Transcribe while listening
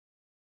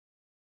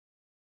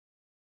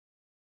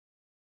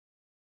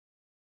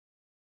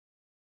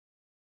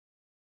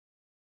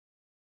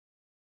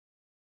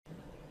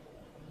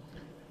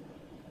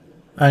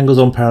Angles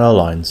on parallel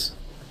lines.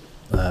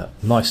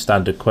 Nice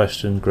standard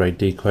question, grade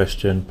D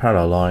question,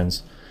 parallel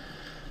lines.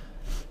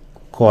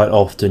 Quite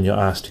often you're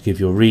asked to give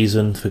your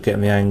reason for getting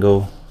the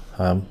angle.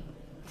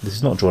 This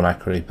is not drawn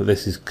accurately, but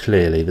this is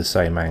clearly the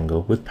same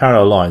angle. With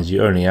parallel lines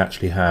you only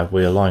actually have,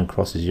 where your line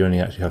crosses, you only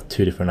actually have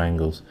two different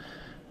angles,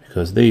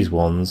 because these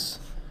ones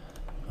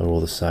are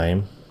all the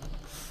same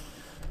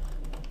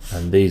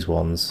and these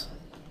ones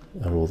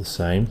are all the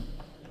same,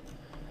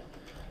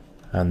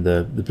 and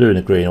the blue and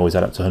the green always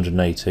add up to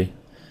 180.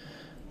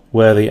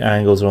 Where the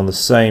angles are on the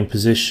same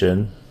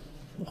position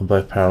on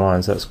both parallel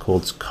lines, that's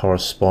called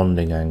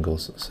corresponding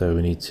angles. So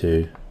we need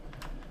to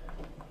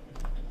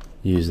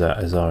use that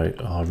as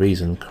our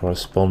reason,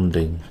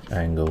 corresponding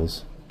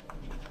angles,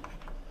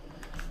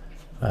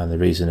 and the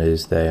reason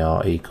is they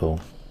are equal.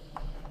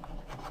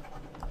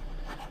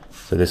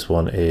 So this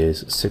one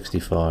is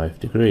 65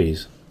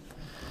 degrees.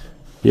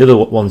 The other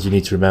ones you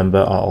need to remember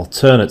are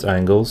alternate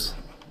angles.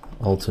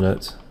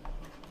 Alternate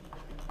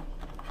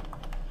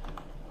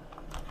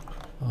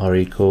are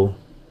equal.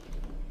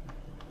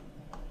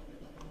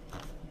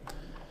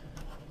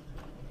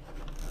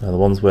 Now the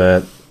ones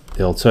where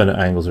the alternate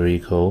angles are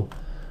equal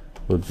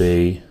would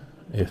be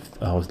if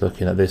I was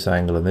looking at this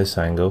angle and this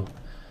angle,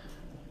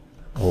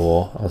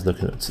 or I was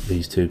looking at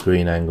these two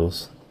green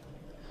angles,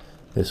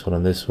 this one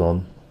and this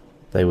one.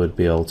 They would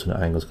be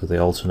alternate angles because they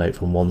alternate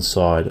from one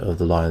side of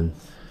the line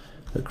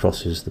that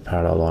crosses the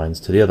parallel lines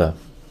to the other.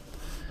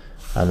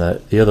 And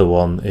the other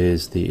one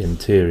is the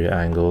interior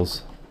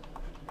angles.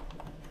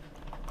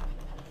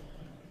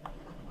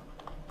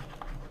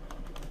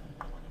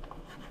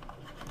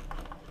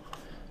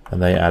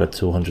 And they add up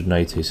to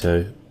 180.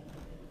 So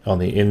on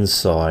the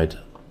inside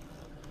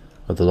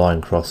of the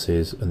line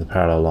crosses and the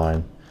parallel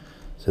line,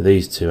 so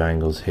these two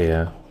angles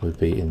here would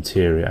be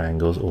interior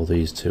angles, or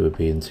these two would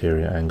be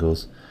interior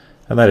angles,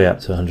 and they add up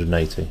to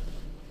 180.